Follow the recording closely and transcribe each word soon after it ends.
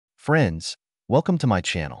Friends, welcome to my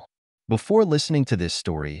channel. Before listening to this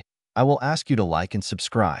story, I will ask you to like and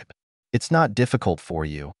subscribe. It's not difficult for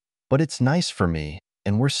you, but it's nice for me,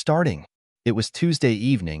 and we're starting. It was Tuesday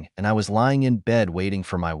evening, and I was lying in bed waiting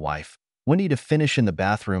for my wife, Wendy, to finish in the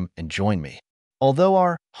bathroom and join me. Although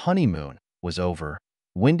our honeymoon was over,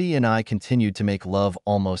 Wendy and I continued to make love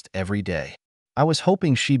almost every day. I was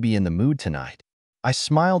hoping she'd be in the mood tonight. I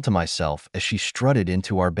smiled to myself as she strutted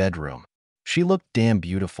into our bedroom. She looked damn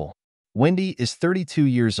beautiful. Wendy is 32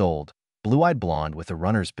 years old, blue-eyed blonde with a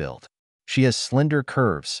runner's build. She has slender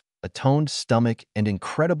curves, a toned stomach, and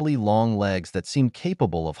incredibly long legs that seem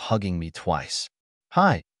capable of hugging me twice.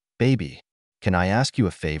 "Hi, baby. Can I ask you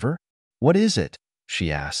a favor?" "What is it?"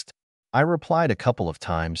 she asked. I replied a couple of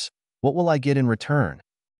times, "What will I get in return?"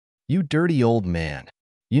 "You dirty old man.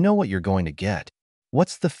 You know what you're going to get."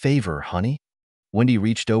 "What's the favor, honey?" Wendy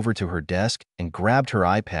reached over to her desk and grabbed her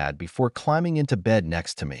iPad before climbing into bed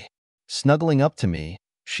next to me. Snuggling up to me,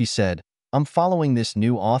 she said, "I'm following this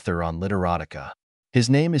new author on Literotica. His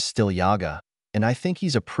name is Still Yaga, and I think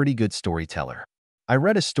he's a pretty good storyteller. I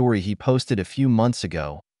read a story he posted a few months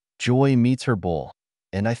ago, Joy Meets Her Bull,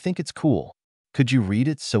 and I think it's cool. Could you read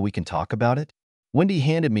it so we can talk about it?" Wendy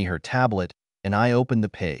handed me her tablet, and I opened the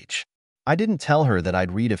page. I didn't tell her that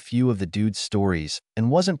I'd read a few of the dude's stories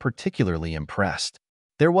and wasn't particularly impressed.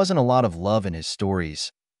 There wasn't a lot of love in his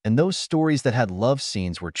stories, and those stories that had love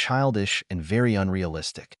scenes were childish and very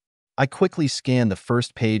unrealistic. I quickly scanned the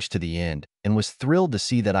first page to the end and was thrilled to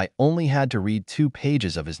see that I only had to read 2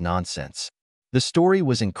 pages of his nonsense. The story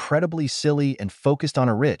was incredibly silly and focused on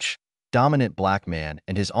a rich, dominant black man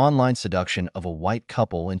and his online seduction of a white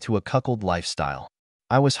couple into a cuckold lifestyle.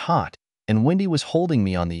 I was hot, and Wendy was holding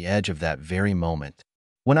me on the edge of that very moment.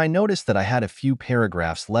 When I noticed that I had a few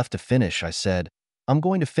paragraphs left to finish, I said, "I'm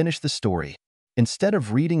going to finish the story." Instead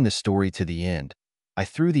of reading the story to the end, I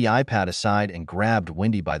threw the iPad aside and grabbed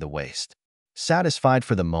Wendy by the waist. Satisfied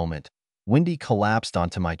for the moment, Wendy collapsed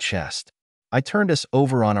onto my chest. I turned us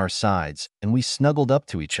over on our sides, and we snuggled up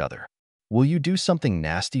to each other. "Will you do something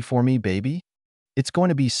nasty for me, baby? It's going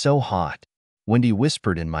to be so hot," Wendy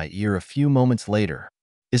whispered in my ear a few moments later.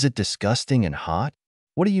 "Is it disgusting and hot?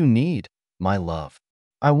 What do you need, my love?"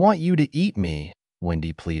 "I want you to eat me,"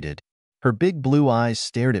 Wendy pleaded. Her big blue eyes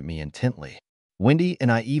stared at me intently. Wendy and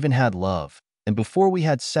I even had love, and before we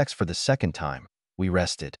had sex for the second time, we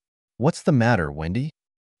rested. "What's the matter, Wendy?"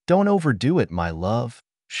 "Don't overdo it, my love,"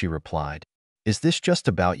 she replied. "Is this just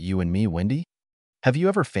about you and me, Wendy? Have you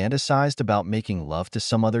ever fantasized about making love to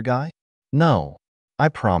some other guy?" "No, I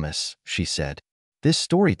promise," she said. This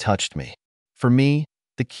story touched me. For me,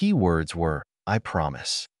 the key words were, "I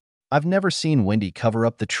promise." I've never seen Wendy cover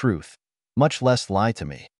up the truth, much less lie to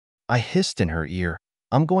me. I hissed in her ear,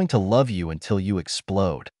 "I'm going to love you until you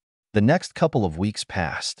explode." The next couple of weeks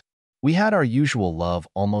passed. We had our usual love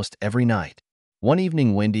almost every night. One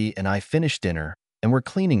evening, Wendy and I finished dinner and were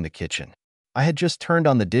cleaning the kitchen. I had just turned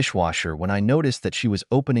on the dishwasher when I noticed that she was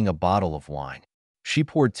opening a bottle of wine. She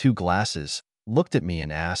poured 2 glasses, looked at me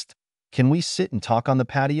and asked, "Can we sit and talk on the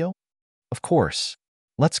patio?" "Of course.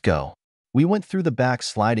 Let's go." We went through the back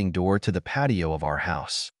sliding door to the patio of our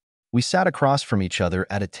house. We sat across from each other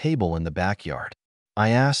at a table in the backyard. I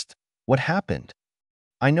asked, "What happened?"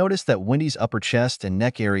 I noticed that Wendy's upper chest and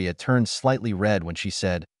neck area turned slightly red when she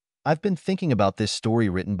said, "I've been thinking about this story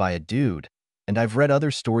written by a dude, and I've read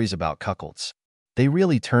other stories about cuckolds. They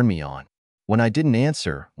really turn me on." When I didn't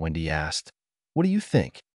answer, Wendy asked, "What do you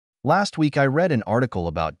think?" "Last week I read an article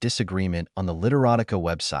about disagreement on the Literotica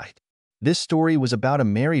website. This story was about a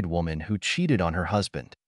married woman who cheated on her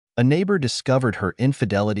husband. A neighbor discovered her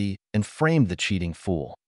infidelity and framed the cheating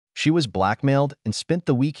fool. She was blackmailed and spent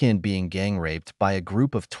the weekend being gang raped by a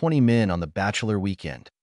group of 20 men on the bachelor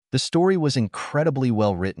weekend. The story was incredibly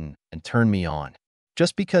well written and turned me on.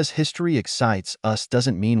 Just because history excites us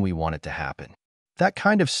doesn't mean we want it to happen." "That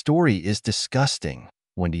kind of story is disgusting,"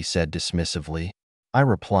 Wendy said dismissively. I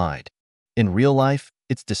replied, "In real life,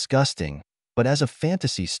 it's disgusting, but as a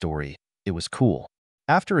fantasy story, it was cool."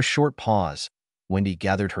 After a short pause, Wendy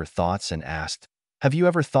gathered her thoughts and asked, "Have you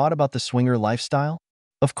ever thought about the swinger lifestyle?"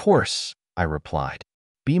 "Of course," I replied.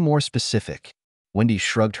 "Be more specific." Wendy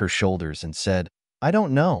shrugged her shoulders and said, "I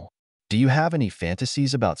don't know. Do you have any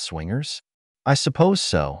fantasies about swingers?" "I suppose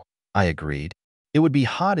so," I agreed. "It would be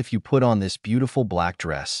hot if you put on this beautiful black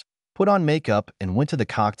dress, put on makeup, and went to the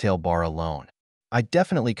cocktail bar alone." I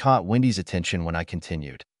definitely caught Wendy's attention when I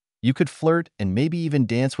continued. "You could flirt and maybe even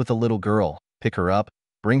dance with a little girl, pick her up,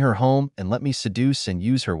 bring her home, and let me seduce and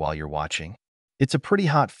use her while you're watching. It's a pretty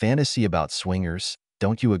hot fantasy about swingers,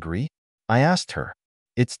 don't you agree?" I asked her.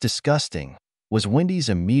 "It's disgusting," was Wendy's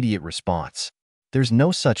immediate response. There's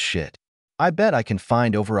no such shit. I bet I can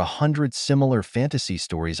find over 100 similar fantasy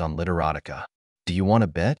stories on Literotica. Do you want to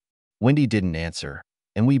bet? Wendy didn't answer,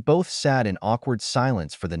 and we both sat in awkward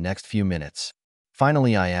silence for the next few minutes.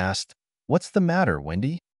 Finally, I asked, "What's the matter,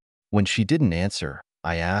 Wendy?" When she didn't answer,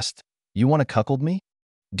 I asked, "You want to cuckold me?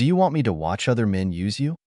 Do you want me to watch other men use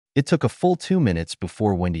you?" It took a full 2 minutes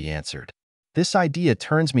before Wendy answered. "This idea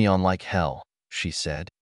turns me on like hell," she said.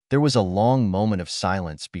 There was a long moment of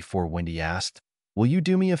silence before Wendy asked, "Will you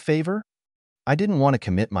do me a favor?" I didn't want to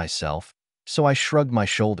commit myself, so I shrugged my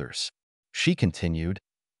shoulders. She continued,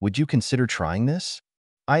 "Would you consider trying this?"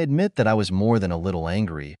 I admit that I was more than a little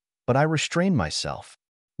angry, but I restrained myself.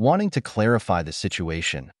 Wanting to clarify the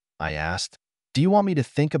situation, I asked, "Do you want me to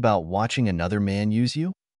think about watching another man use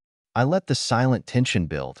you?" I let the silent tension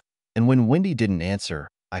build, and when Wendy didn't answer,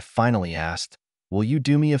 I finally asked, "Will you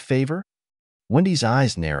do me a favor?" Wendy's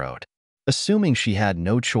eyes narrowed. Assuming she had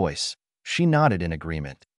no choice, she nodded in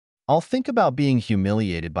agreement. "I'll think about being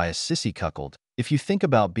humiliated by a sissy cuckold if you think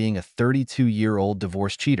about being a 32-year-old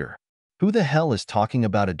divorce cheater. Who the hell is talking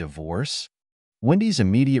about a divorce?" Wendy's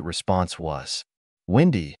immediate response was,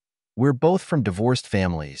 "Wendy, we're both from divorced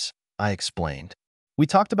families," I explained. "We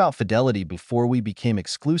talked about fidelity before we became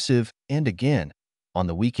exclusive and again, on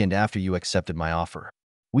the weekend after you accepted my offer.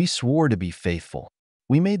 We swore to be faithful.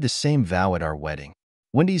 We made the same vow at our wedding."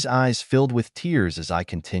 Wendy's eyes filled with tears as I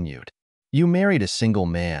continued. "You married a single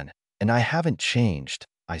man, and I haven't changed,"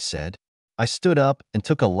 I said. I stood up and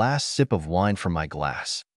took a last sip of wine from my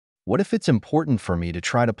glass. "What if it's important for me to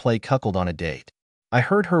try to play cuckold on a date?" I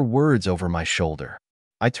heard her words over my shoulder.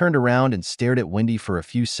 I turned around and stared at Wendy for a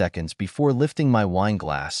few seconds before lifting my wine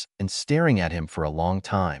glass and staring at him for a long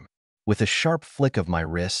time. With a sharp flick of my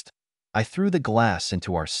wrist, I threw the glass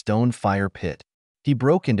into our stone fire pit. He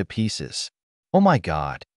broke into pieces. "Oh my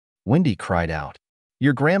God," Wendy cried out.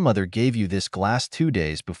 "Your grandmother gave you this glass 2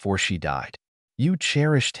 days before she died. You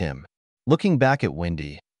cherished him." Looking back at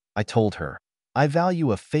Wendy, I told her, "I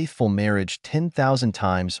value a faithful marriage 10,000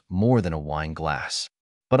 times more than a wine glass.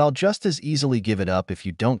 But I'll just as easily give it up if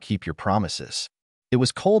you don't keep your promises." It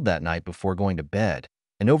was cold that night before going to bed,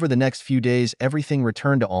 and over the next few days everything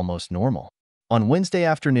returned to almost normal. On Wednesday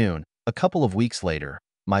afternoon, a couple of weeks later,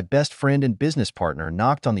 my best friend and business partner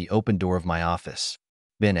knocked on the open door of my office.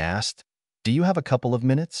 Ben asked, "Do you have a couple of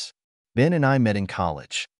minutes?" Ben and I met in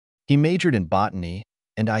college. He majored in botany,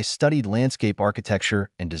 and I studied landscape architecture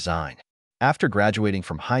and design. After graduating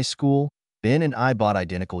from high school, Ben and I bought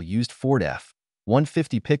identical used Ford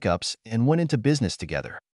F-150 pickups and went into business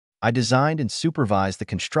together. I designed and supervised the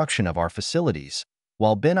construction of our facilities,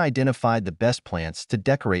 while Ben identified the best plants to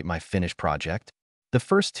decorate my finished project. The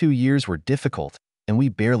first 2 years were difficult, and we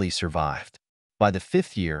barely survived. By the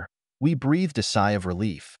 5th year, we breathed a sigh of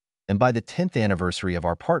relief, and by the 10th anniversary of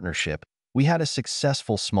our partnership, we had a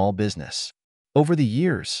successful small business. Over the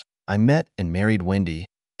years, I met and married Wendy,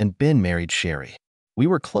 and Ben married Sherry. We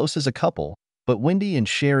were close as a couple, but Wendy and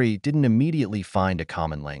Sherry didn't immediately find a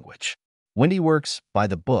common language. Wendy works by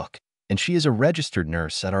the book, and she is a registered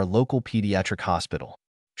nurse at our local pediatric hospital.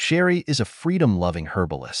 Sherry is a freedom-loving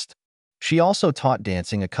herbalist. She also taught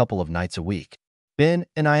dancing a couple of nights a week. Ben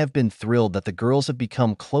and I have been thrilled that the girls have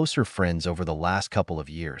become closer friends over the last couple of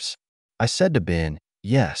years. I said to Ben,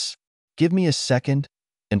 "Yes, give me a second,"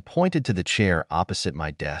 and pointed to the chair opposite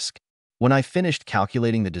my desk. When I finished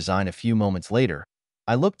calculating the design a few moments later,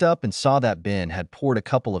 I looked up and saw that Ben had poured a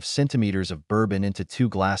couple of centimeters of bourbon into 2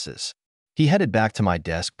 glasses. He headed back to my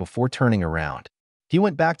desk before turning around. He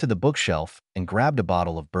went back to the bookshelf and grabbed a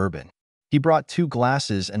bottle of bourbon. He brought 2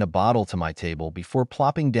 glasses and a bottle to my table before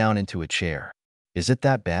plopping down into a chair. "Is it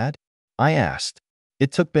that bad?" I asked.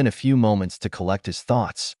 It took Ben a few moments to collect his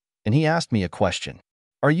thoughts, and he asked me a question.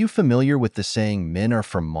 "Are you familiar with the saying men are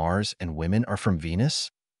from Mars and women are from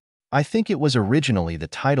Venus?" "I think it was originally the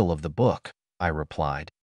title of the book," I replied.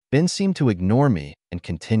 Ben seemed to ignore me and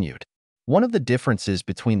continued. "One of the differences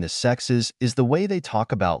between the sexes is the way they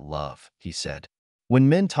talk about love," he said. "When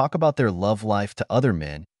men talk about their love life to other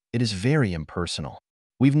men, it is very impersonal.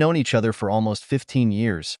 We've known each other for almost 15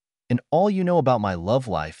 years, and all you know about my love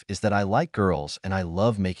life is that I like girls and I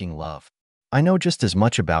love making love. I know just as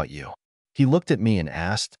much about you." He looked at me and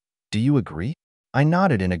asked, "Do you agree?" I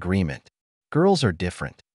nodded in agreement. Girls are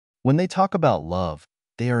different. When they talk about love,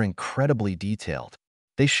 they are incredibly detailed.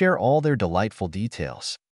 They share all their delightful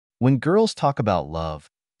details. When girls talk about love,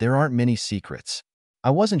 there aren't many secrets.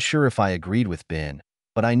 I wasn't sure if I agreed with Ben,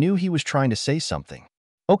 but I knew he was trying to say something.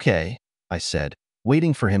 "Okay," I said,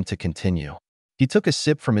 waiting for him to continue. He took a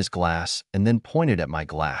sip from his glass and then pointed at my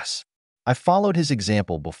glass. I followed his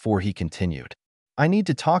example before he continued. "I need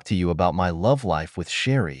to talk to you about my love life with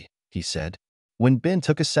Sherry," he said. When Ben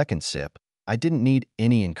took a second sip, I didn't need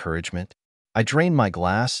any encouragement. I drained my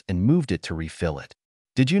glass and moved it to refill it.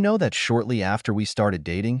 Did you know that shortly after we started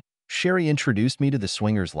dating, Sherry introduced me to the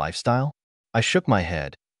swingers lifestyle? I shook my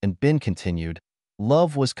head, and Ben continued,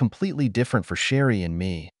 "Love was completely different for Sherry and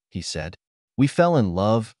me," he said. "We fell in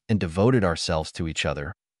love and devoted ourselves to each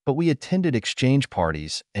other, but we attended exchange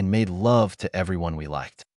parties and made love to everyone we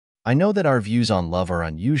liked. I know that our views on love are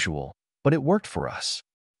unusual, but it worked for us.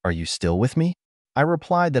 Are you still with me?" I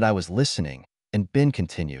replied that I was listening, and Ben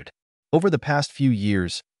continued, "Over the past few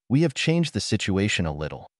years, we have changed the situation a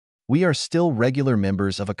little. We are still regular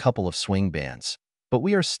members of a couple of swing bands, but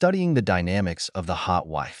we are studying the dynamics of the hot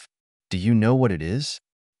wife. Do you know what it is?"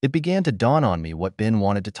 It began to dawn on me what Ben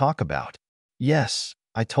wanted to talk about. "Yes,"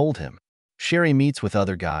 I told him. "Sherry meets with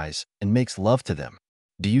other guys and makes love to them.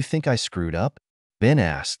 Do you think I screwed up?" Ben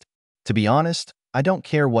asked. "To be honest, I don't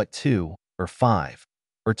care what 2 or 5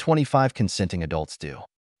 or 25 consenting adults do.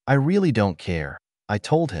 I really don't care," I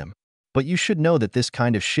told him. "But you should know that this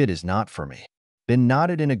kind of shit is not for me." Ben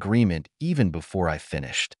nodded in agreement even before I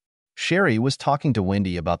finished. Sherry was talking to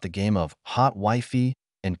Wendy about the game of Hot Wifey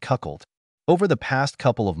and Cuckold. Over the past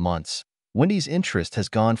couple of months, Wendy's interest has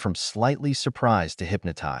gone from slightly surprised to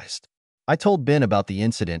hypnotized. I told Ben about the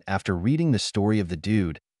incident after reading the story of the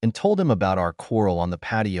dude and told him about our quarrel on the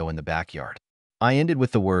patio in the backyard. I ended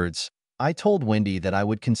with the words, "I told Wendy that I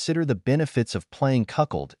would consider the benefits of playing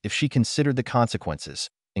cuckold if she considered the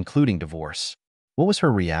consequences, including divorce." What was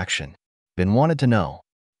her reaction? Ben wanted to know.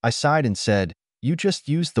 I sighed and said, "You just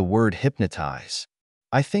used the word hypnotize.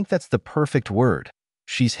 I think that's the perfect word.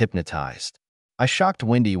 She's hypnotized." I shocked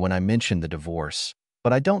Wendy when I mentioned the divorce,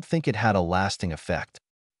 but I don't think it had a lasting effect.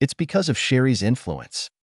 It's because of Sherry's influence.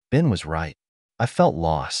 Ben was right. I felt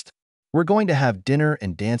lost. "We're going to have dinner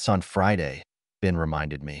and dance on Friday," Ben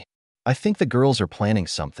reminded me. "I think the girls are planning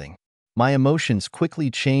something." My emotions quickly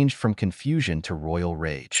changed from confusion to royal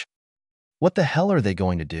rage. "What the hell are they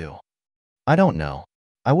going to do?" "I don't know.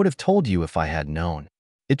 I would have told you if I had known.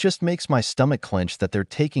 It just makes my stomach clench that they're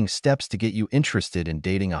taking steps to get you interested in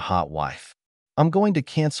dating a hot wife." "I'm going to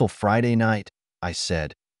cancel Friday night," I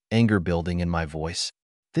said, anger building in my voice.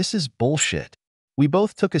 "This is bullshit." We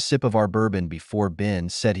both took a sip of our bourbon before Ben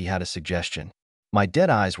said he had a suggestion. My dead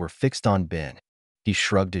eyes were fixed on Ben. He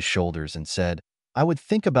shrugged his shoulders and said, "I would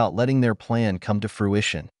think about letting their plan come to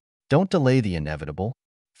fruition. Don't delay the inevitable.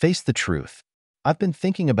 Face the truth." I've been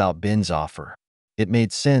thinking about Ben's offer. It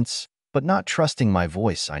made sense, but not trusting my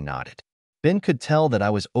voice, I nodded. Ben could tell that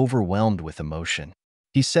I was overwhelmed with emotion.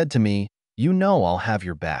 He said to me, "You know I'll have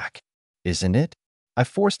your back, isn't it?" I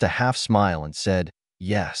forced a half smile and said,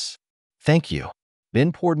 "Yes. Thank you."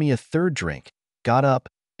 Ben poured me a third drink, got up,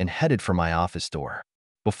 and headed for my office door.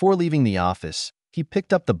 Before leaving the office, he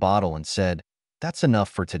picked up the bottle and said, "That's enough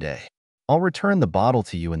for today. I'll return the bottle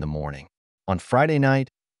to you in the morning." On Friday night,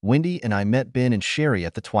 Wendy and I met Ben and Sherry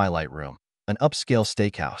at the Twilight Room, an upscale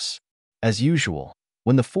steakhouse. As usual,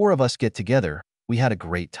 when the four of us get together, we had a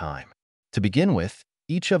great time. To begin with,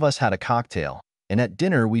 each of us had a cocktail, and at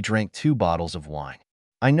dinner we drank 2 bottles of wine.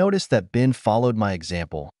 I noticed that Ben followed my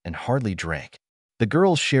example and hardly drank. The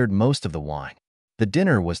girls shared most of the wine. The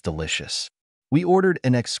dinner was delicious. We ordered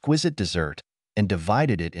an exquisite dessert and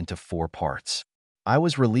divided it into 4 parts. I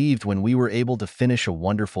was relieved when we were able to finish a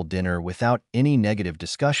wonderful dinner without any negative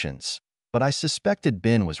discussions, but I suspected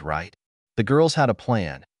Ben was right. The girls had a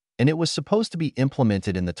plan, and it was supposed to be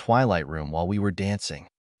implemented in the Twilight Room while we were dancing.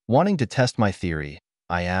 Wanting to test my theory,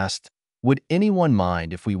 I asked, "Would anyone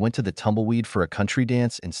mind if we went to the Tumbleweed for a country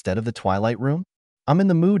dance instead of the Twilight Room? I'm in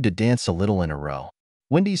the mood to dance a little in a row."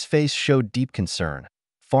 Wendy's face showed deep concern,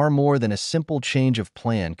 far more than a simple change of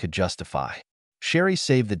plan could justify. Sherry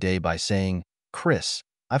saved the day by saying, "Chris,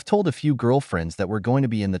 I've told a few girlfriends that we're going to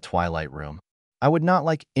be in the Twilight Room. I would not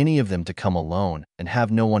like any of them to come alone and have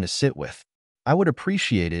no one to sit with. I would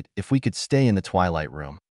appreciate it if we could stay in the Twilight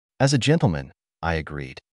Room." As a gentleman, I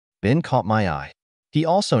agreed. Ben caught my eye. He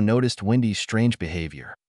also noticed Wendy's strange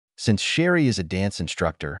behavior. Since Sherry is a dance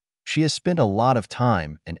instructor, she has spent a lot of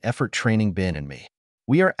time and effort training Ben and me.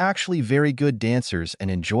 We are actually very good dancers and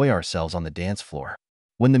enjoy ourselves on the dance floor.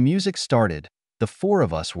 When the music started, the 4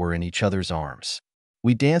 of us were in each other's arms.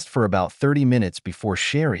 We danced for about 30 minutes before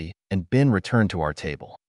Sherry and Ben returned to our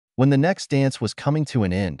table. When the next dance was coming to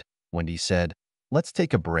an end, Wendy said, "Let's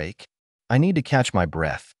take a break. I need to catch my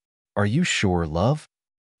breath." "Are you sure, love?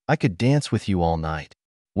 I could dance with you all night."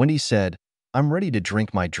 Wendy said, "I'm ready to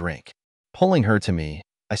drink my drink." Pulling her to me,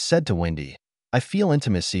 I said to Wendy, "I feel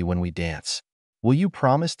intimacy when we dance. Will you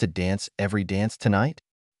promise to dance every dance tonight?"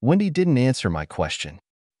 Wendy didn't answer my question.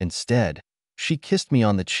 Instead, she kissed me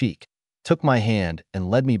on the cheek, took my hand, and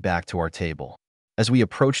led me back to our table. As we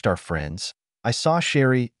approached our friends, I saw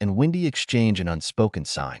Sherry and Wendy exchange an unspoken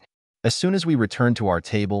sign. As soon as we returned to our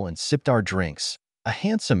table and sipped our drinks, a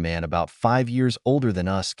handsome man about 5 years older than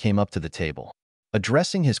us came up to the table.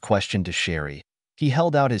 Addressing his question to Sherry, he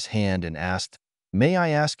held out his hand and asked, "May I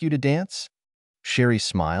ask you to dance?" Sherry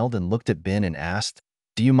smiled and looked at Ben and asked,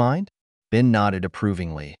 "Do you mind?" Ben nodded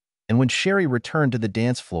approvingly, and when Sherry returned to the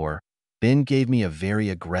dance floor, Ben gave me a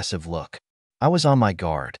very aggressive look. I was on my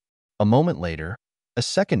guard. A moment later, a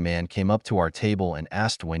second man came up to our table and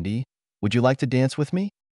asked Wendy, "Would you like to dance with me?"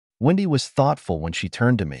 Wendy was thoughtful when she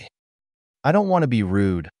turned to me. "I don't want to be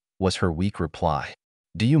rude," was her weak reply.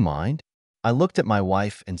 "Do you mind?" I looked at my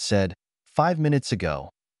wife and said, "5 minutes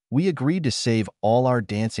ago, we agreed to save all our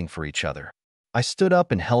dancing for each other." I stood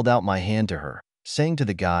up and held out my hand to her, saying to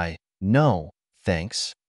the guy, "No,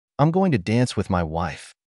 thanks. I'm going to dance with my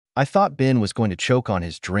wife." I thought Ben was going to choke on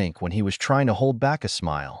his drink when he was trying to hold back a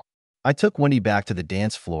smile. I took Wendy back to the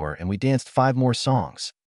dance floor and we danced 5 more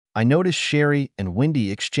songs. I noticed Sherry and Wendy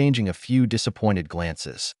exchanging a few disappointed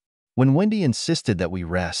glances. When Wendy insisted that we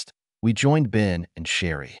rest, we joined Ben and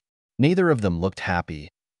Sherry. Neither of them looked happy,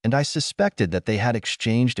 and I suspected that they had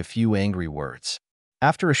exchanged a few angry words.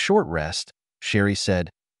 After a short rest, Sherry said,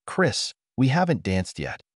 "Chris, we haven't danced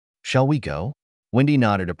yet. Shall we go?" Wendy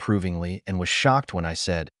nodded approvingly and was shocked when I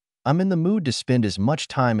said, "I'm in the mood to spend as much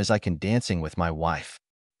time as I can dancing with my wife."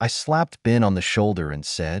 I slapped Ben on the shoulder and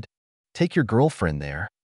said, "Take your girlfriend there.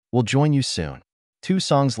 We'll join you soon." 2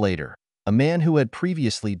 songs later, a man who had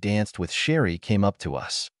previously danced with Sherry came up to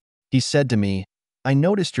us. He said to me, "I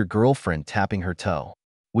noticed your girlfriend tapping her toe.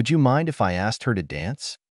 Would you mind if I asked her to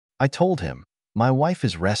dance?" I told him, "My wife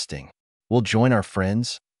is resting. We'll join our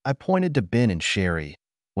friends." I pointed to Ben and Sherry,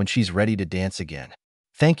 "When she's ready to dance again."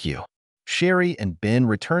 "Thank you." Sherry and Ben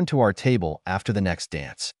returned to our table after the next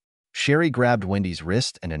dance. Sherry grabbed Wendy's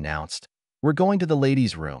wrist and announced, "We're going to the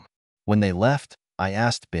ladies' room." When they left, I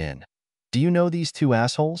asked Ben, "Do you know these 2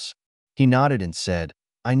 assholes?" He nodded and said,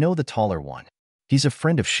 "I know the taller one. He's a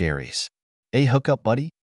friend of Sherry's." "A hookup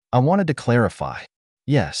buddy?" I wanted to clarify.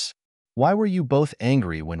 "Yes." "Why were you both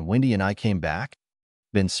angry when Wendy and I came back?"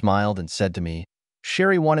 Ben smiled and said to me,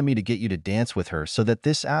 "Sherry wanted me to get you to dance with her so that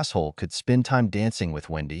this asshole could spend time dancing with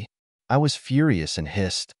Wendy." I was furious and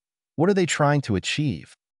hissed, "What are they trying to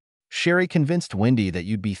achieve?" "Sherry convinced Wendy that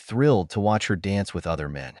you'd be thrilled to watch her dance with other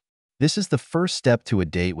men. This is the first step to a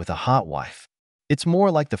date with a hot wife. It's more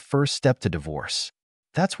like the first step to divorce."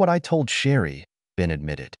 "That's what I told Sherry," Ben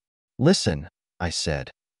admitted. "Listen," I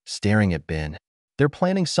said, staring at Ben, "they're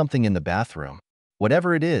planning something in the bathroom.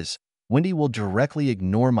 Whatever it is, Wendy will directly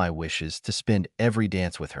ignore my wishes to spend every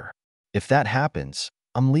dance with her. If that happens,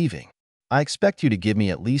 I'm leaving. I expect you to give me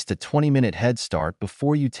at least a 20-minute head start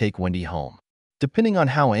before you take Wendy home. Depending on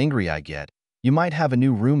how angry I get, you might have a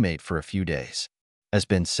new roommate for a few days." As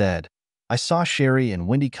Ben said, I saw Sherry and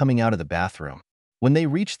Wendy coming out of the bathroom. When they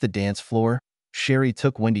reached the dance floor, Sherry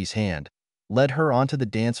took Wendy's hand, led her onto the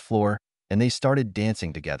dance floor, and they started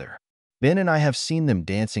dancing together. Ben and I have seen them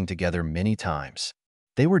dancing together many times.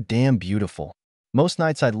 They were damn beautiful. Most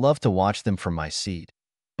nights I'd love to watch them from my seat,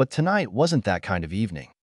 but tonight wasn't that kind of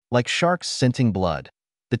evening. Like sharks scenting blood,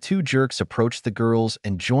 the 2 jerks approached the girls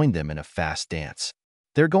and joined them in a fast dance.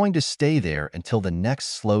 "They're going to stay there until the next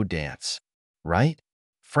slow dance, right?"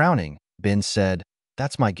 Frowning, Ben said,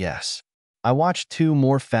 "That's my guess." I watched 2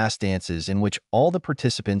 more fast dances in which all the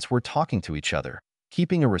participants were talking to each other,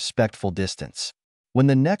 keeping a respectful distance. When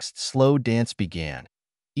the next slow dance began,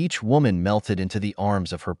 each woman melted into the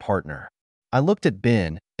arms of her partner. I looked at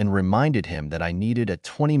Ben and reminded him that I needed a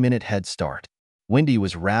 20-minute head start. Wendy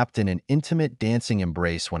was wrapped in an intimate dancing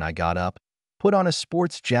embrace when I got up, put on a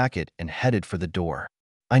sports jacket, and headed for the door.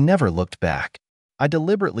 I never looked back. I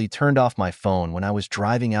deliberately turned off my phone when I was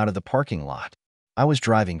driving out of the parking lot. I was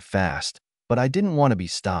driving fast, but I didn't want to be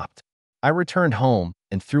stopped. I returned home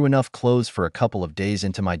and threw enough clothes for a couple of days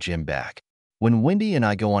into my gym bag. When Wendy and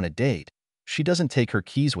I go on a date, she doesn't take her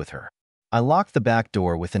keys with her. I locked the back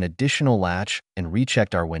door with an additional latch and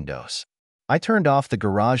rechecked our windows. I turned off the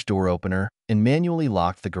garage door opener and manually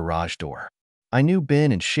locked the garage door. I knew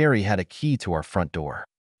Ben and Sherry had a key to our front door.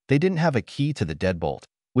 They didn't have a key to the deadbolt,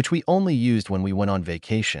 which we only used when we went on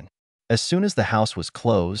vacation. As soon as the house was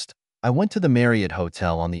closed, I went to the Marriott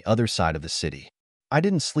Hotel on the other side of the city. I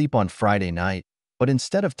didn't sleep on Friday night, but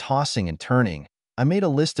instead of tossing and turning, I made a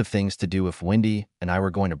list of things to do if Wendy and I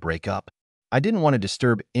were going to break up. I didn't want to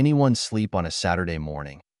disturb anyone's sleep on a Saturday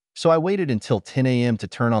morning, so I waited until 10 a.m. to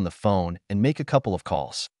turn on the phone and make a couple of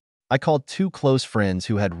calls. I called 2 close friends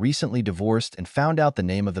who had recently divorced and found out the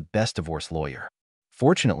name of the best divorce lawyer.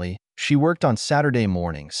 Fortunately, she worked on Saturday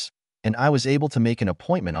mornings, and I was able to make an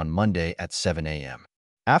appointment on Monday at 7 a.m.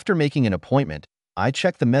 After making an appointment, I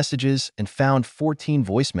checked the messages and found 14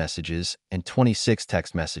 voice messages and 26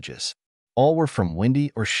 text messages. All were from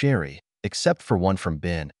Wendy or Sherry, except for one from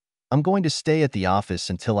Ben. I'm going to stay at the office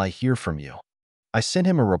until I hear from you. I sent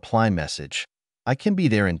him a reply message. I can be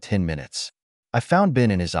there in 10 minutes. I found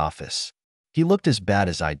Ben in his office. He looked as bad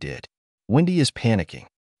as I did. Wendy is panicking.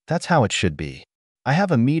 That's how it should be. I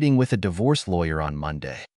have a meeting with a divorce lawyer on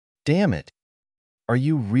Monday. Damn it. Are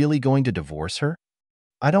you really going to divorce her?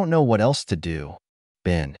 I don't know what else to do.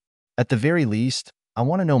 Ben. At the very least, I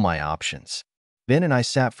want to know my options. Ben and I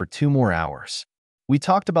sat for 2 more hours. We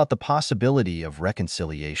talked about the possibility of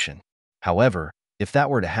reconciliation. However, if that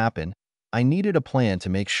were to happen, I needed a plan to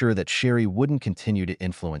make sure that Sherry wouldn't continue to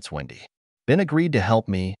influence Wendy. Ben agreed to help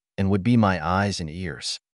me and would be my eyes and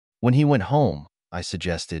ears. When he went home, I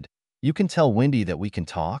suggested, you can tell Wendy that we can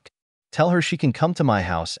talk. Tell her she can come to my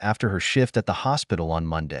house after her shift at the hospital on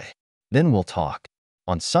Monday. Then we'll talk.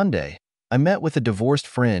 On Sunday, I met with a divorced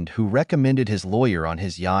friend who recommended his lawyer on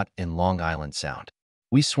his yacht in Long Island Sound.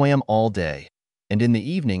 We swam all day, and in the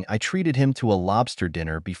evening I treated him to a lobster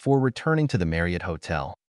dinner before returning to the Marriott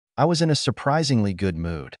Hotel. I was in a surprisingly good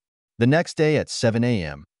mood. The next day at 7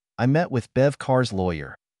 a.m., I met with Bev Carr's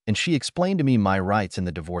lawyer, and she explained to me my rights in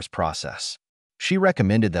the divorce process. She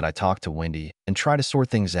recommended that I talk to Wendy and try to sort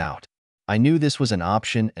things out. I knew this was an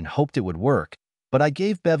option and hoped it would work, but I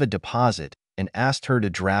gave Bev a deposit and asked her to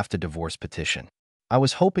draft a divorce petition. I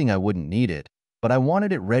was hoping I wouldn't need it, but I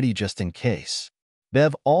wanted it ready just in case.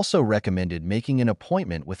 Bev also recommended making an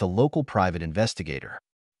appointment with a local private investigator.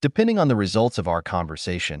 Depending on the results of our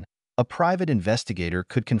conversation, a private investigator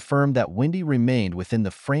could confirm that Wendy remained within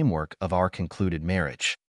the framework of our concluded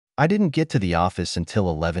marriage. I didn't get to the office until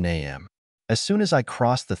 11 a.m. As soon as I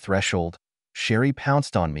crossed the threshold, Sherry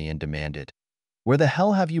pounced on me and demanded, "Where the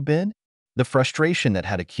hell have you been?" The frustration that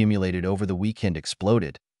had accumulated over the weekend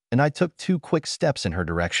exploded, and I took 2 quick steps in her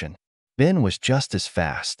direction. Ben was just as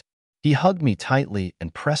fast. He hugged me tightly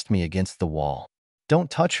and pressed me against the wall. "Don't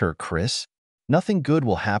touch her, Chris. Nothing good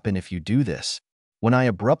will happen if you do this." When I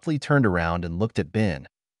abruptly turned around and looked at Ben,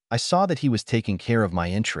 I saw that he was taking care of my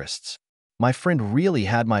interests. My friend really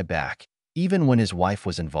had my back, even when his wife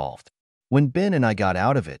was involved. When Ben and I got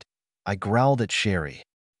out of it, I growled at Sherry,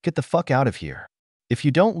 "Get the fuck out of here. If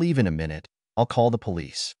you don't leave in a minute, I'll call the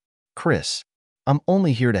police." "Chris, I'm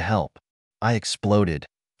only here to help." I exploded.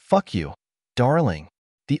 "Fuck you, darling.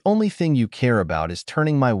 The only thing you care about is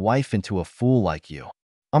turning my wife into a fool like you."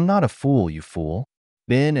 "I'm not a fool, you fool.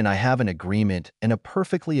 Ben and I have an agreement and a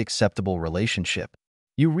perfectly acceptable relationship."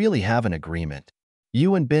 "You really have an agreement.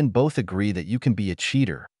 You and Ben both agree that you can be a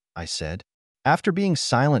cheater," I said. After being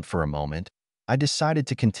silent for a moment, I decided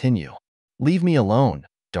to continue. "Leave me alone,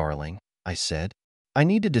 darling," I said. "I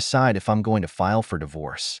need to decide if I'm going to file for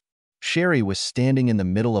divorce." Sherry was standing in the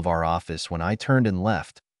middle of our office when I turned and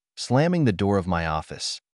left, slamming the door of my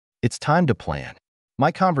office. It's time to plan.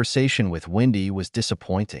 My conversation with Wendy was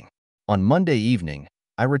disappointing. On Monday evening,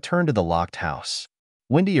 I returned to the locked house.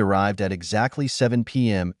 Wendy arrived at exactly 7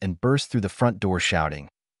 p.m. and burst through the front door shouting,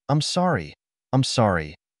 "I'm sorry, I'm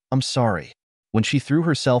sorry, I'm sorry." When she threw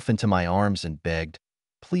herself into my arms and begged,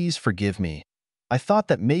 "Please forgive me," I thought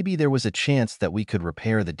that maybe there was a chance that we could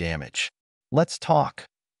repair the damage. "Let's talk,"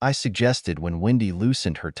 I suggested when Wendy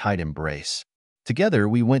loosened her tight embrace. Together,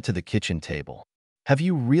 we went to the kitchen table. "Have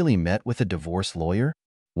you really met with a divorce lawyer?"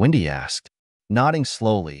 Wendy asked. Nodding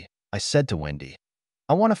slowly, I said to Wendy,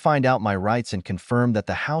 "I want to find out my rights and confirm that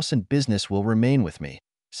the house and business will remain with me,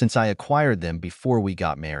 since I acquired them before we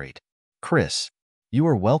got married." "Chris, you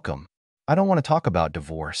are welcome. I don't want to talk about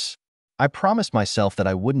divorce." I promised myself that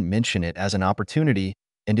I wouldn't mention it as an opportunity,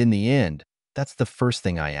 and in the end, that's the first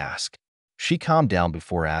thing I asked. She calmed down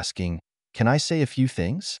before asking, "Can I say a few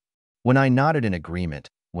things?" When I nodded in agreement,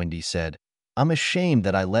 Wendy said, "I'm ashamed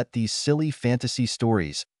that I let these silly fantasy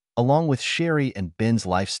stories, along with Sherry and Ben's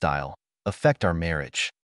lifestyle, affect our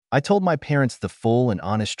marriage. I told my parents the full and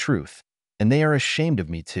honest truth, and they are ashamed of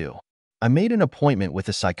me too." I made an appointment with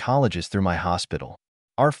a psychologist through my hospital.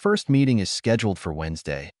 Our first meeting is scheduled for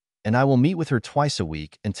Wednesday, and I will meet with her twice a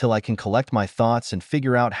week until I can collect my thoughts and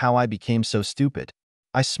figure out how I became so stupid.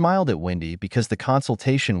 I smiled at Wendy because the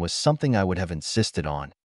consultation was something I would have insisted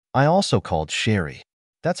on. I also called Sherry.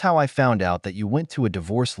 "That's how I found out that you went to a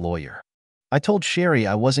divorce lawyer." I told Sherry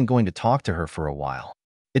I wasn't going to talk to her for a while.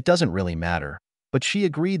 It doesn't really matter, but she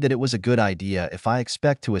agreed that it was a good idea if I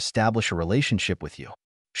expect to establish a relationship with you.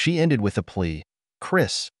 She ended with a plea,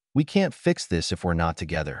 "Chris, we can't fix this if we're not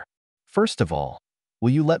together. First of all, will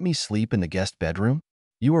you let me sleep in the guest bedroom?"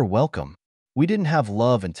 "You are welcome. We didn't have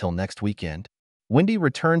love until next weekend." Wendy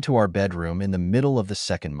returned to our bedroom in the middle of the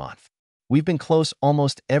second month. We've been close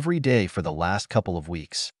almost every day for the last couple of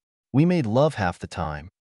weeks. We made love half the time.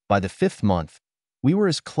 By the fifth month, we were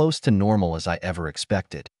as close to normal as I ever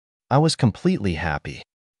expected. I was completely happy.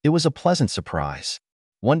 It was a pleasant surprise.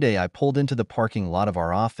 One day I pulled into the parking lot of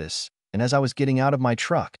our office, and as I was getting out of my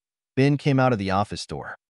truck, Ben came out of the office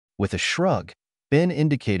door. With a shrug, Ben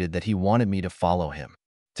indicated that he wanted me to follow him.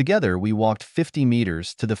 Together, we walked 50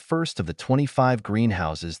 meters to the first of the 25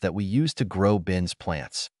 greenhouses that we used to grow Ben's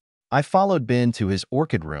plants. I followed Ben to his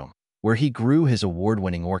orchid room, where he grew his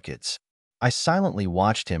award-winning orchids. I silently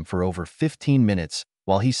watched him for over 15 minutes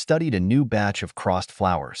while he studied a new batch of crossed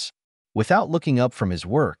flowers. Without looking up from his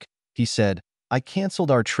work, he said, "I canceled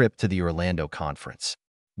our trip to the Orlando conference."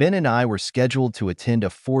 Ben and I were scheduled to attend a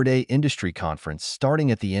 4-day industry conference starting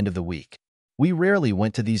at the end of the week. We rarely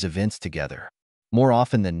went to these events together. More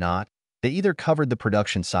often than not, they either covered the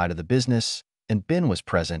production side of the business, and Ben was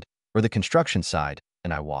present, or the construction side,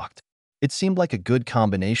 and I walked. It seemed like a good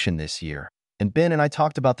combination this year, and Ben and I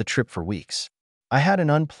talked about the trip for weeks. I had an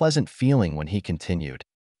unpleasant feeling when he continued.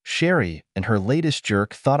 "Sherry and her latest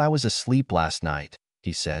jerk thought I was asleep last night,"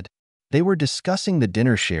 he said. "They were discussing the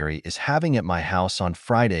dinner Sherry is having at my house on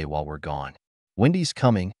Friday while we're gone. Wendy's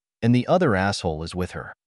coming, and the other asshole is with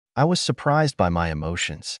her." I was surprised by my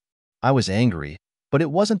emotions. I was angry, but it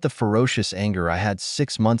wasn't the ferocious anger I had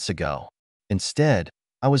 6 months ago. Instead,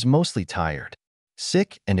 I was mostly tired,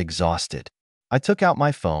 sick, and exhausted. I took out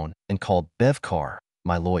my phone and called Bev Carr,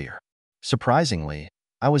 my lawyer. Surprisingly,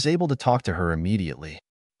 I was able to talk to her immediately.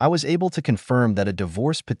 I was able to confirm that a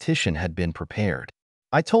divorce petition had been prepared.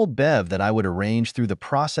 I told Bev that I would arrange through the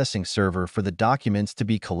processing server for the documents to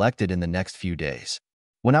be collected in the next few days.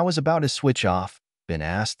 When I was about to switch off, Ben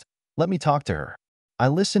asked, "Let me talk to her." I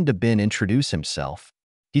listened to Ben introduce himself.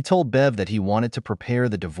 He told Bev that he wanted to prepare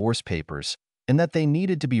the divorce papers and that they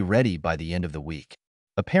needed to be ready by the end of the week.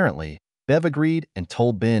 Apparently, Bev agreed and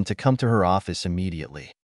told Ben to come to her office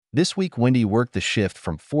immediately. This week, Wendy worked the shift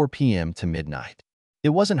from 4 p.m. to midnight. It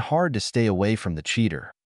wasn't hard to stay away from the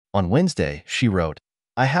cheater. On Wednesday, she wrote,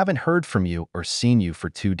 "I haven't heard from you or seen you for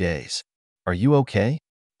 2 days. Are you okay?"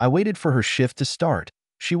 I waited for her shift to start.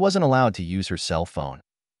 She wasn't allowed to use her cell phone,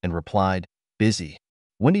 and replied, "Busy."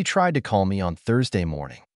 Wendy tried to call me on Thursday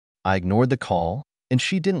morning. I ignored the call, and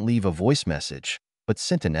she didn't leave a voice message, but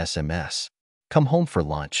sent an SMS. "Come home for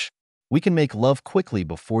lunch. We can make love quickly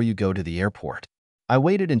before you go to the airport." I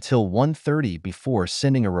waited until 1:30 before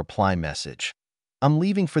sending a reply message. "I'm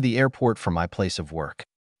leaving for the airport from my place of work."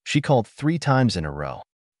 She called 3 times in a row.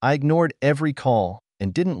 I ignored every call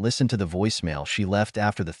and didn't listen to the voicemail she left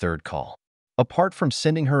after the third call. Apart from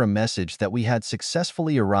sending her a message that we had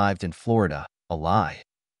successfully arrived in Florida, a lie,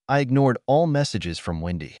 I ignored all messages from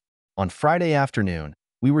Wendy. On Friday afternoon,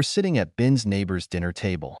 we were sitting at Ben's neighbor's dinner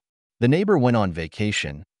table. The neighbor went on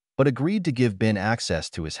vacation, but agreed to give Ben access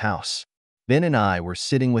to his house. Ben and I were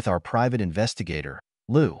sitting with our private investigator,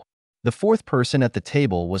 Lou. The fourth person at the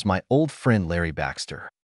table was my old friend Larry Baxter.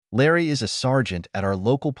 Larry is a sergeant at our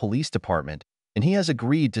local police department, and he has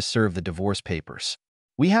agreed to serve the divorce papers.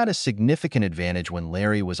 We had a significant advantage when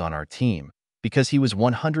Larry was on our team because he was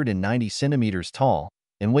 190 centimeters tall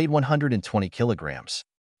and weighed 120 kilograms.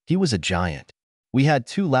 He was a giant. We had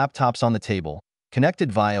 2 laptops on the table,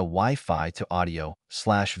 connected via Wi-Fi to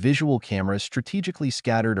audio/visual cameras strategically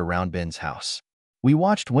scattered around Ben's house. We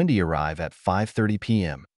watched Wendy arrive at 5:30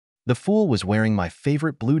 p.m. The fool was wearing my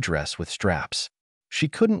favorite blue dress with straps. She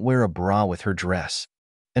couldn't wear a bra with her dress,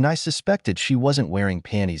 and I suspected she wasn't wearing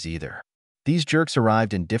panties either. These jerks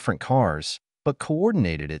arrived in different cars, but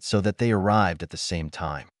coordinated it so that they arrived at the same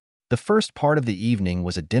time. The first part of the evening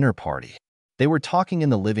was a dinner party. They were talking in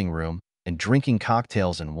the living room and drinking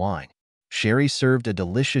cocktails and wine. Sherry served a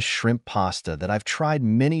delicious shrimp pasta that I've tried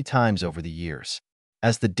many times over the years.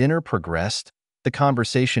 As the dinner progressed, the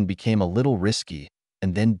conversation became a little risky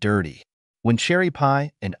and then dirty. When cherry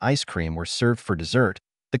pie and ice cream were served for dessert,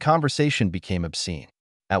 the conversation became obscene.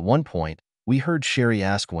 At one point, we heard Sherry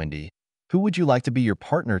ask Wendy, "Who would you like to be your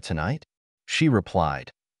partner tonight?" She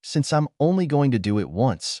replied, "Since I'm only going to do it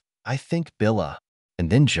once, I think Billa."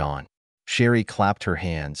 And then John. Sherry clapped her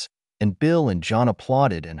hands, and Bill and John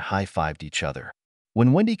applauded and high-fived each other.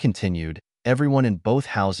 When Wendy continued, everyone in both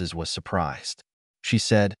houses was surprised. She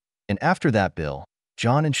said, "And after that, Bill,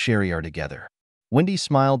 John and Sherry are together." Wendy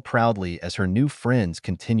smiled proudly as her new friends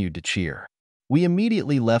continued to cheer. We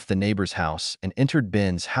immediately left the neighbor's house and entered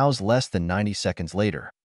Ben's house less than 90 seconds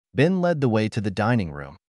later. Ben led the way to the dining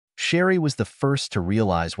room. Sherry was the first to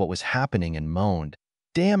realize what was happening and moaned,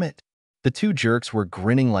 "Damn it!" The 2 jerks were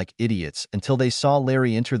grinning like idiots until they saw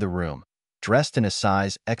Larry enter the room. dressed in a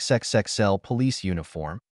size XXXL police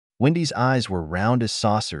uniform. Wendy's eyes were round as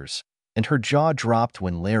saucers, and her jaw dropped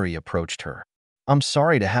when Larry approached her. "I'm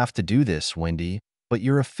sorry to have to do this, Wendy, but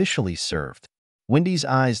you're officially served." Wendy's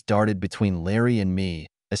eyes darted between Larry and me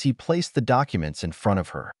as he placed the documents in front of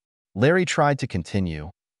her. Larry tried to continue,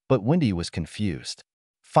 but Wendy was confused.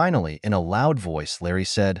 Finally, in a loud voice, Larry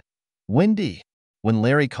said, "Wendy." When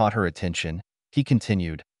Larry caught her attention, he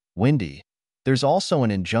continued, "Wendy, there's also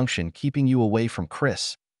an injunction keeping you away from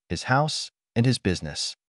Chris, his house, and his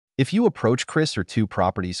business. If you approach Chris or two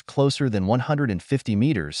properties closer than 150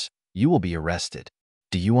 meters, you will be arrested.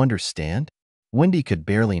 Do you understand?" Wendy could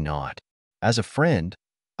barely nod. "As a friend,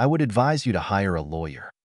 I would advise you to hire a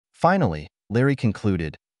lawyer." Finally, Larry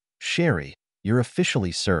concluded, "Sherry, you're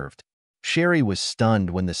officially served." Sherry was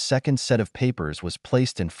stunned when the second set of papers was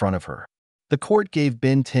placed in front of her. The court gave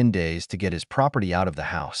Ben 10 days to get his property out of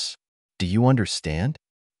the house. "Do you understand?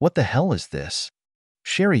 What the hell is this?"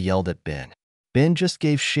 Sherry yelled at Ben. Ben just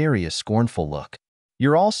gave Sherry a scornful look.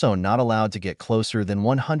 "You're also not allowed to get closer than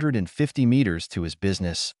 150 meters to his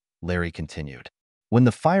business," Larry continued. When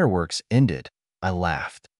the fireworks ended, I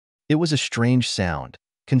laughed. It was a strange sound,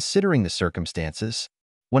 considering the circumstances.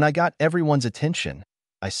 When I got everyone's attention,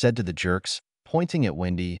 I said to the jerks, pointing at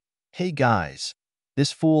Wendy, "Hey guys,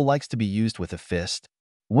 this fool likes to be used with a fist."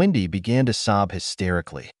 Wendy began to sob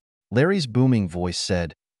hysterically. Larry's booming voice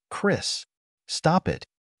said, "Chris, stop it.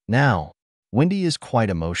 Now." Wendy is quite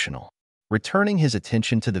emotional. Returning his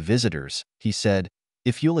attention to the visitors, he said,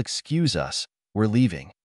 "If you'll excuse us, we're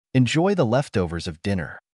leaving. Enjoy the leftovers of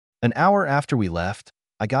dinner." An hour after we left,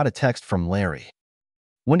 I got a text from Larry.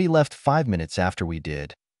 "Wendy left 5 minutes after we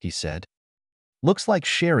did," he said. "Looks like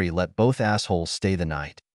Sherry let both assholes stay the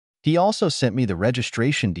night." He also sent me the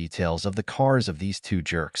registration details of the cars of these two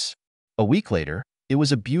jerks. A week later, it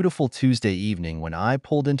was a beautiful Tuesday evening when I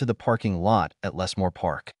pulled into the parking lot at Lesmore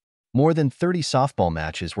Park. More than 30 softball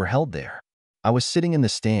matches were held there. I was sitting in the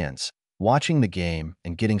stands, watching the game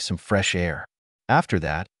and getting some fresh air. After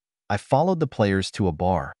that, I followed the players to a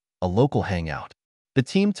bar, a local hangout. The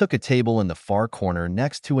team took a table in the far corner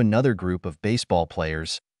next to another group of baseball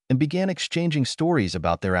players and began exchanging stories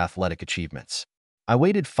about their athletic achievements. I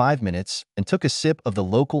waited 5 minutes and took a sip of the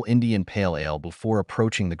local Indian Pale Ale before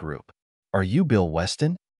approaching the group. "Are you Bill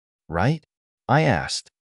Weston, right?" I asked.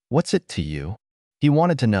 "What's it to you?" He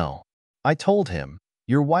wanted to know. I told him,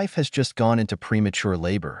 "Your wife has just gone into premature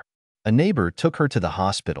labor. A neighbor took her to the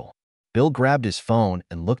hospital." Bill grabbed his phone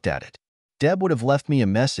and looked at it. "Deb would have left me a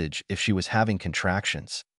message if she was having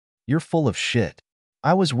contractions." "You're full of shit."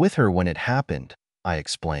 "I was with her when it happened," I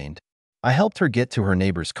explained. "I helped her get to her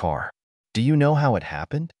neighbor's car." "Do you know how it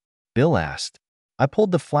happened?" Bill asked. I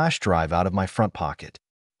pulled the flash drive out of my front pocket.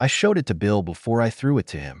 I showed it to Bill before I threw it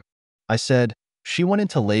to him. I said, "She went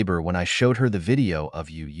into labor when I showed her the video of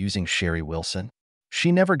you using Sherry Wilson."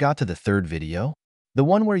 "She never got to the third video? The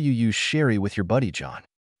one where you use Sherry with your buddy John."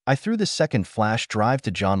 I threw the second flash drive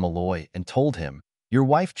to John Malloy and told him, "Your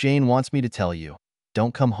wife Jane wants me to tell you,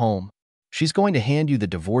 don't come home. She's going to hand you the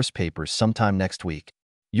divorce papers sometime next week."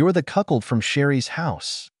 "You're the cuckold from Sherry's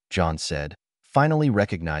house," John said, finally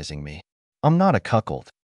recognizing me. "I'm not a cuckold.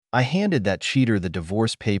 I handed that cheater the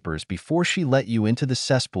divorce papers before she let you into the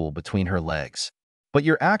cesspool between her legs. But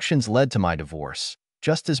your actions led to my divorce,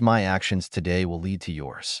 just as my actions today will lead to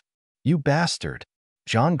yours." "You bastard,"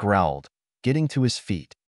 John growled, getting to his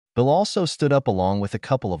feet. Bill also stood up along with a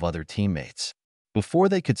couple of other teammates. Before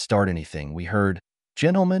they could start anything, we heard,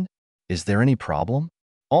 "Gentlemen, is there any problem?"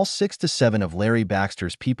 All 6 to 7 of Larry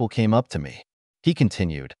Baxter's people came up to me. He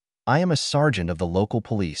continued, "I am a sergeant of the local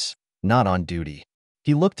police, not on duty."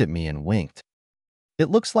 He looked at me and winked. "It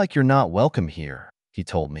looks like you're not welcome here," he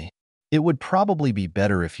told me. "It would probably be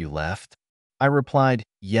better if you left." I replied,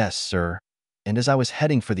 "Yes, sir." And as I was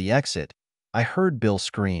heading for the exit, I heard Bill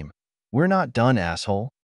scream, "We're not done, asshole.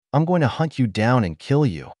 I'm going to hunt you down and kill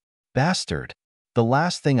you. Bastard." The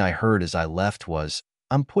last thing I heard as I left was,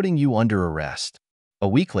 "I'm putting you under arrest." A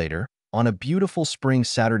week later, on a beautiful spring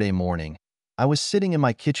Saturday morning, I was sitting in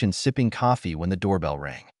my kitchen sipping coffee when the doorbell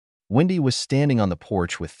rang. Wendy was standing on the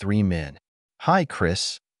porch with 3 men. "Hi,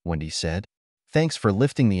 Chris," Wendy said. "Thanks for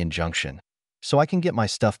lifting the injunction, so I can get my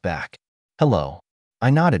stuff back." "Hello." I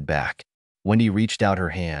nodded back. Wendy reached out her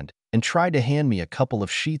hand and tried to hand me a couple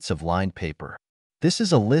of sheets of lined paper. "This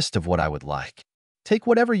is a list of what I would like. Take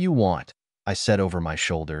whatever you want," I said over my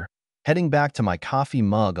shoulder, heading back to my coffee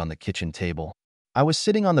mug on the kitchen table. I was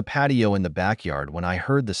sitting on the patio in the backyard when I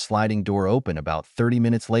heard the sliding door open about 30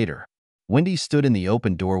 minutes later. Wendy stood in the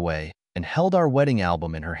open doorway and held our wedding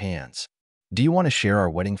album in her hands. "Do you want to share our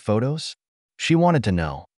wedding photos?" she wanted to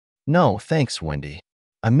know. "No, thanks, Wendy.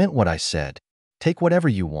 I meant what I said. Take whatever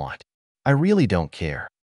you want. I really don't care.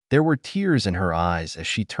 There were tears in her eyes as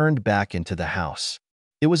she turned back into the house.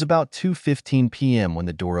 It was about 2:15 p.m. when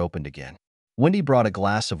the door opened again. Wendy brought a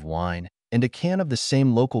glass of wine and a can of the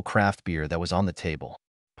same local craft beer that was on the table.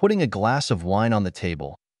 Putting a glass of wine on the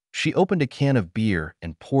table, she opened a can of beer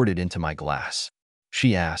and poured it into my glass.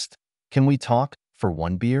 She asked, "Can we talk for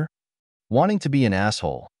one beer?" Wanting to be an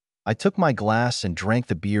asshole, I took my glass and drank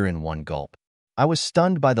the beer in one gulp. I was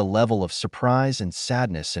stunned by the level of surprise and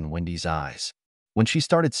sadness in Wendy's eyes. When she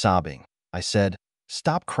started sobbing, I said,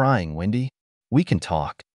 "Stop crying, Wendy. We can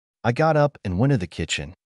talk." I got up and went to the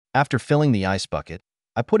kitchen. After filling the ice bucket,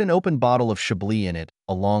 I put an open bottle of Chablis in it,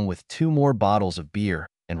 along with 2 more bottles of beer,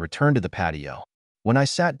 and returned to the patio. When I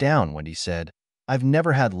sat down, Wendy said, "I've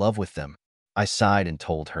never had love with them." I sighed and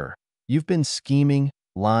told her, "You've been scheming,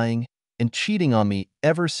 lying, and cheating on me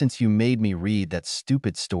ever since you made me read that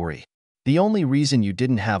stupid story. The only reason you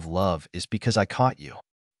didn't have love is because I caught you."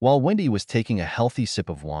 While Wendy was taking a healthy sip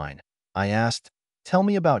of wine, I asked, "Tell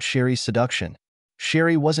me about Sherry's seduction."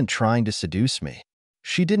 "Sherry wasn't trying to seduce me.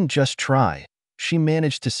 She didn't just try, she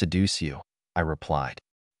managed to seduce you," I replied.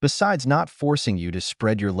 "Besides not forcing you to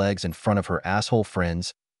spread your legs in front of her asshole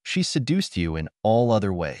friends, she seduced you in all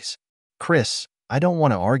other ways." "Chris, I don't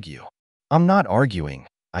want to argue." "I'm not arguing,"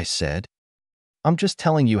 I said. "I'm just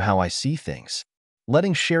telling you how I see things.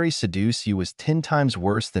 Letting Sherry seduce you is 10 times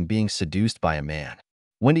worse than being seduced by a man."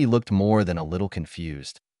 Wendy looked more than a little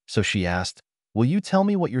confused, so she asked, "Will you tell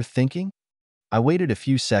me what you're thinking?" I waited a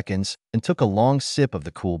few seconds and took a long sip of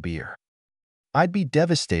the cool beer. "I'd be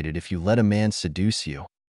devastated if you let a man seduce you.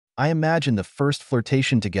 I imagine the first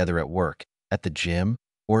flirtation together at work, at the gym,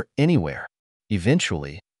 or anywhere.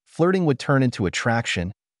 Eventually, flirting would turn into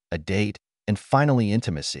attraction, a date, and finally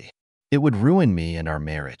intimacy. It would ruin me and our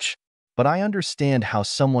marriage. But I understand how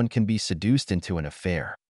someone can be seduced into an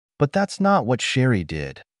affair." "But that's not what Sherry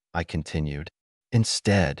did," I continued.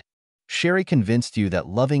 "Instead, Sherry convinced you that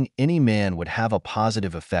loving any man would have a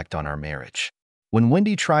positive effect on our marriage." When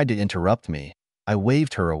Wendy tried to interrupt me, I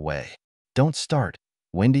waved her away. "Don't start,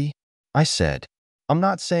 Wendy," I said. "I'm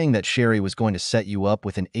not saying that Sherry was going to set you up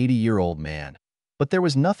with an 80-year-old man, but there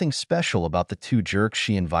was nothing special about the 2 jerks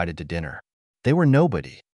she invited to dinner. They were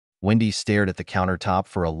nobody." Wendy stared at the countertop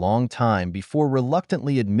for a long time before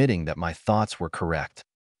reluctantly admitting that my thoughts were correct.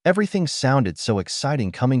 "Everything sounded so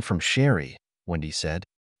exciting coming from Sherry," Wendy said.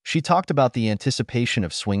 "She talked about the anticipation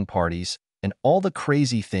of swing parties and all the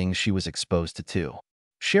crazy things she was exposed to too."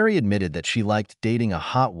 Sherry admitted that she liked dating a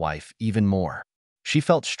hot wife even more. She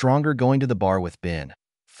felt stronger going to the bar with Ben,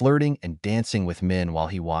 flirting and dancing with men while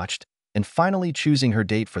he watched, and finally choosing her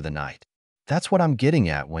date for the night. "That's what I'm getting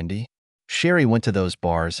at, Wendy. Sherry went to those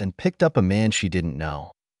bars and picked up a man she didn't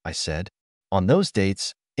know," I said. "On those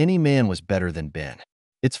dates, any man was better than Ben.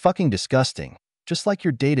 It's fucking disgusting, just like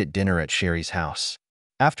your date at dinner at Sherry's house."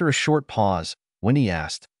 After a short pause, Wendy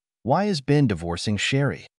asked, "Why is Ben divorcing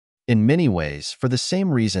Sherry?" "In many ways, for the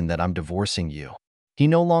same reason that I'm divorcing you. He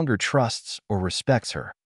no longer trusts or respects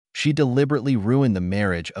her. She deliberately ruined the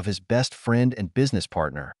marriage of his best friend and business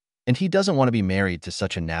partner, and he doesn't want to be married to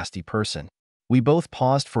such a nasty person." We both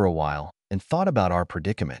paused for a while and thought about our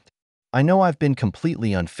predicament. "I know I've been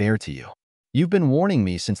completely unfair to you. You've been warning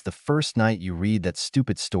me since the first night you read that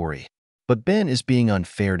stupid story. But Ben is being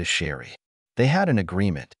unfair to Sherry. They had an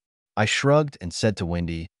agreement." I shrugged and said to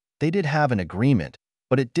Wendy, "They did have an agreement,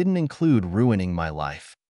 but it didn't include ruining my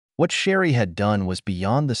life. What Sherry had done was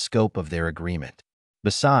beyond the scope of their agreement.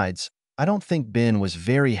 Besides, I don't think Ben was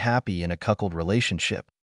very happy in a cuckold relationship.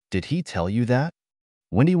 Did he tell you that?"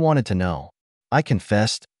 Wendy wanted to know. I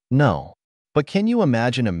confessed, "No. But can you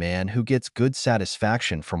imagine a man who gets good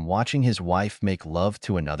satisfaction from watching his wife make love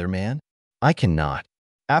to another man?" I cannot.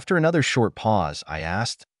 After another short pause, I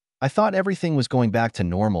asked, "I thought everything was going back to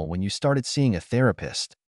normal when you started seeing a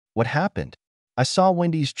therapist. What happened?" I saw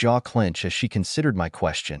Wendy's jaw clench as she considered my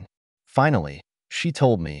question. Finally, she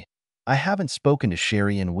told me, "I haven't spoken to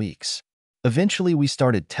Sherry in weeks." Eventually, we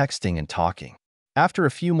started texting and talking. After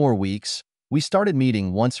a few more weeks, we started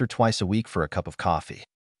meeting once or twice a week for a cup of coffee.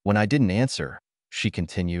 When I didn't answer, she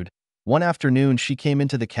continued, "One afternoon she came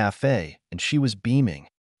into the cafe and she was beaming.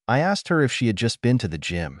 I asked her if she had just been to the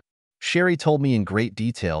gym. Sherry told me in great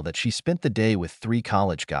detail that she spent the day with 3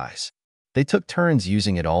 college guys. They took turns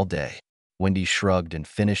using it all day." Wendy shrugged and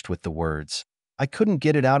finished with the words, "I couldn't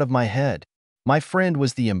get it out of my head. My friend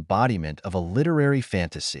was the embodiment of a literary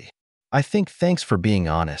fantasy." "I think thanks for being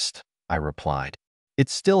honest," I replied.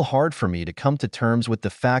 "It's still hard for me to come to terms with the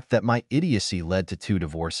fact that my idiocy led to 2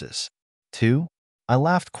 divorces." "2?" I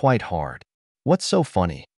laughed quite hard. "What's so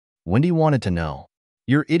funny?" Wendy wanted to know.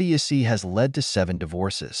 Your idiocy has led to 7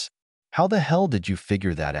 divorces. How the hell did you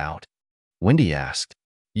figure that out? Wendy asked.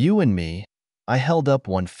 You and me. I held up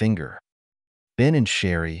one finger. Ben and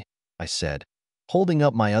Sherry, I said, holding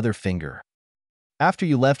up my other finger. After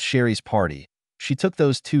you left Sherry's party, she took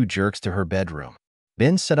those 2 jerks to her bedroom.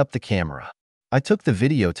 Ben set up the camera. I took the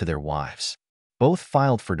video to their wives. Both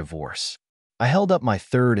filed for divorce. I held up my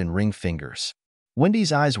third and ring fingers.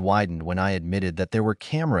 Wendy's eyes widened when I admitted that there were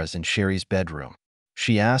cameras in Sherry's bedroom.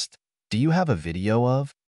 She asked, "Do you have a video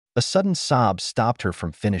of?" A sudden sob stopped her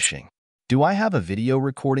from finishing. Do I have a video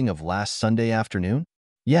recording of last Sunday afternoon?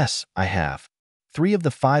 Yes, I have. 3 of the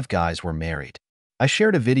 5 guys were married. I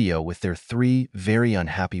shared a video with their 3 very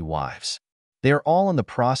unhappy wives. They are all in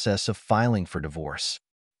the process of filing for divorce.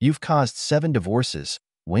 You've caused 7 divorces,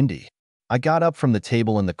 Wendy. I got up from the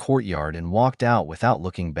table in the courtyard and walked out without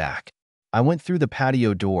looking back. I went through the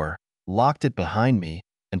patio door, locked it behind me,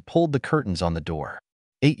 and pulled the curtains on the door.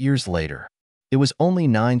 8 years later. It was only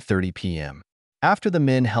 9:30 p.m. After the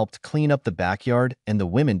men helped clean up the backyard and the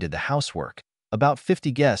women did the housework, about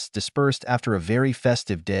 50 guests dispersed after a very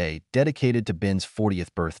festive day dedicated to Ben's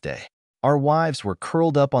 40th birthday. Our wives were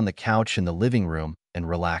curled up on the couch in the living room and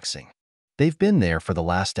relaxing. They've been there for the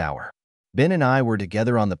last hour. Ben and I were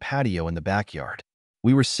together on the patio in the backyard.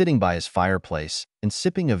 We were sitting by his fireplace and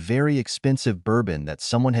sipping a very expensive bourbon that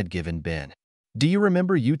someone had given Ben. Do you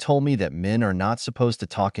remember you told me that men are not supposed to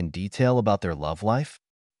talk in detail about their love life?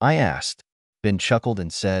 I asked. Ben chuckled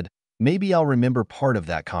and said, maybe I'll remember part of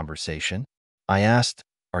that conversation. I asked,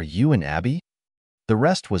 are you and Abby? The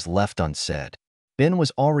rest was left unsaid. Ben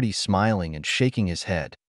was already smiling and shaking his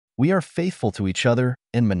head. We are faithful to each other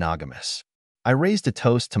and monogamous. I raised a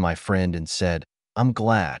toast to my friend and said, I'm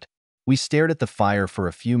glad. We stared at the fire for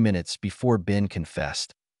a few minutes before Ben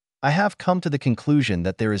confessed. I have come to the conclusion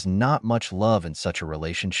that there is not much love in such a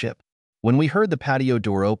relationship. When we heard the patio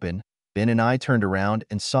door open, Ben and I turned around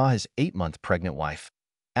and saw his 8-month pregnant wife,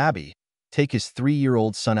 Abby, take his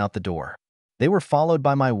 3-year-old son out the door. They were followed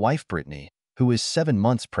by my wife, Brittany, who is 7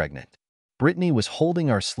 months pregnant. Brittany was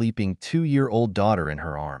holding our sleeping 2-year-old daughter in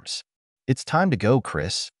her arms. It's time to go,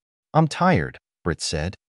 Chris. I'm tired, Britt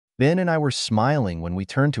said. Ben and I were smiling when we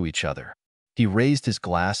turned to each other. He raised his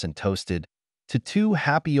glass and toasted, to 2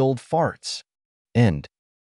 happy old farts. End.